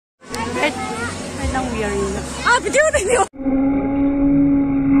Right now we are in. Video.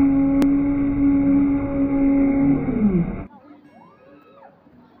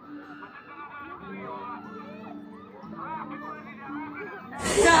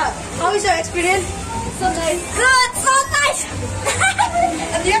 Yeah, how is your experience? So nice. Good, so nice.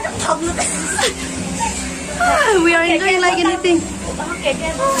 And you have to come. We are enjoying like anything.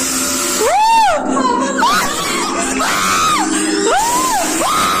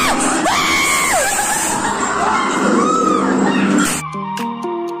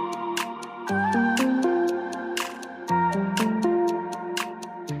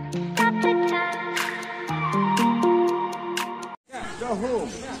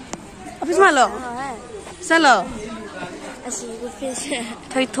 Apa semua lo? Salo.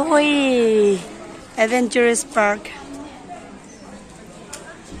 Thoi Thoi Adventurous Park.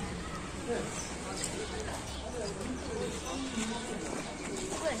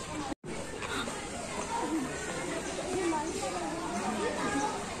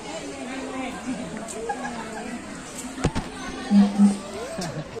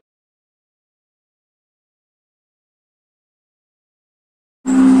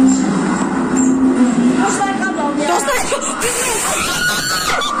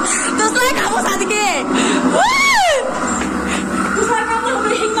 Dosa kamu saat ini. Dosa kamu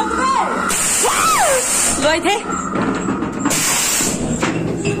lebih hingga berapa? Rồi thế.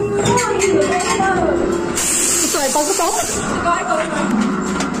 Rồi có cái bóng.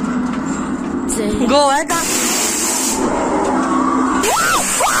 Go ấy ta.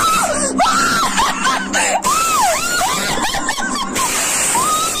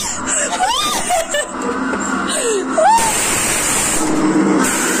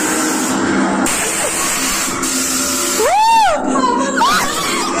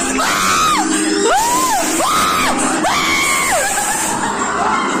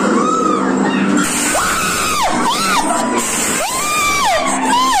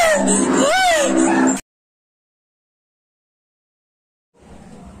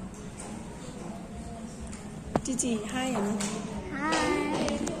 Chị hai hả nó?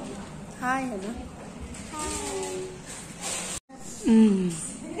 Hai hả nó?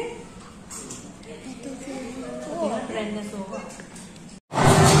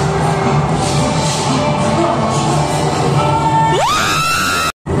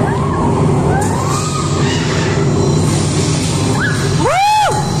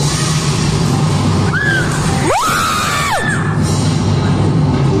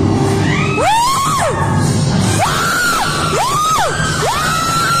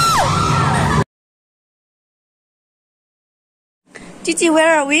 Gigi,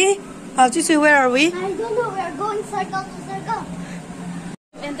 where are we? Gigi, where are we? I don't know. We are going circle to circle.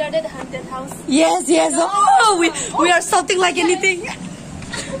 Enter the haunted house. Yes, yes. Oh, we are shouting like anything.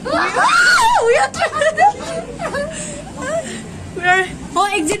 we are. Oh,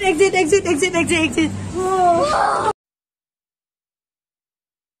 exit. Oh.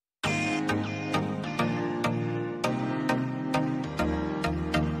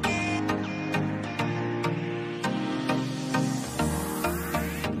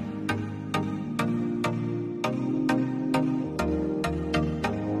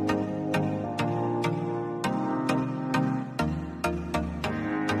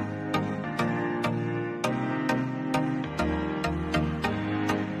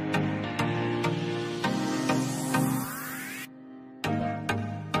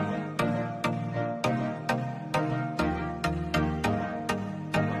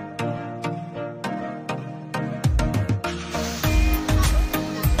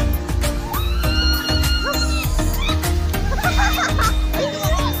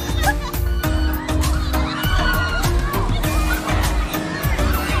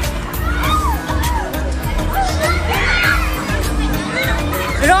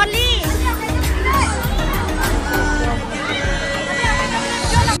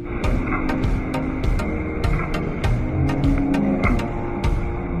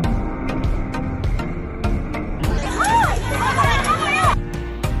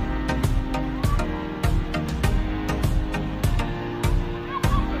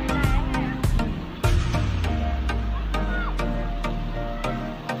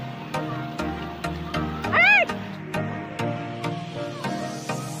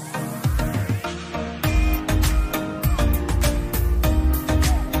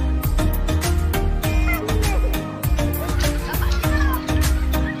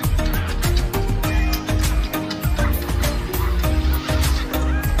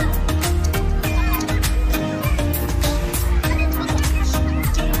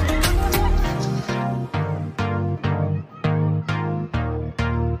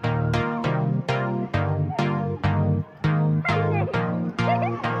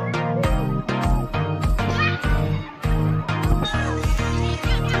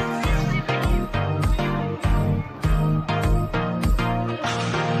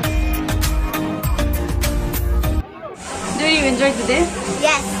 you enjoy today?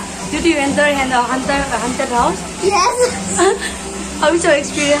 Yes. Did you enter in the haunted house? Yes. How is your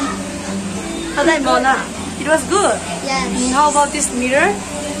experience? It was good. Yes. How about this mirror?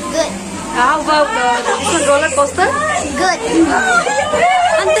 Good. How about this one roller coaster? Good.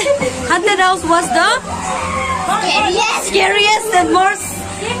 Haunted house was the scariest and most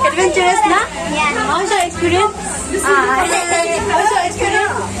adventurous, na? Yeah. How is your experience? How is your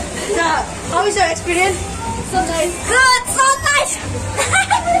experience? How is your experience? So nice. Good. So nice.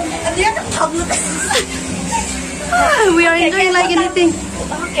 We are enjoying like anything.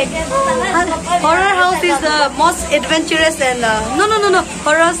 Horror house is the most adventurous and no.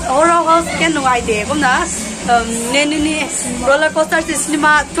 Horror house can no idea. Come na. Roller coaster is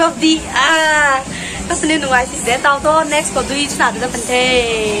cinema 12D. Kasi no idea. Then tao next ko do each na the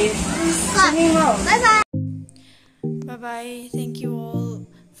pante. Bye bye. Bye bye. Thank you all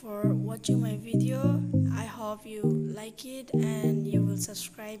for watching my video. I hope you like it and you will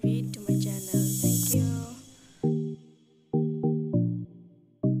subscribe it to my channel.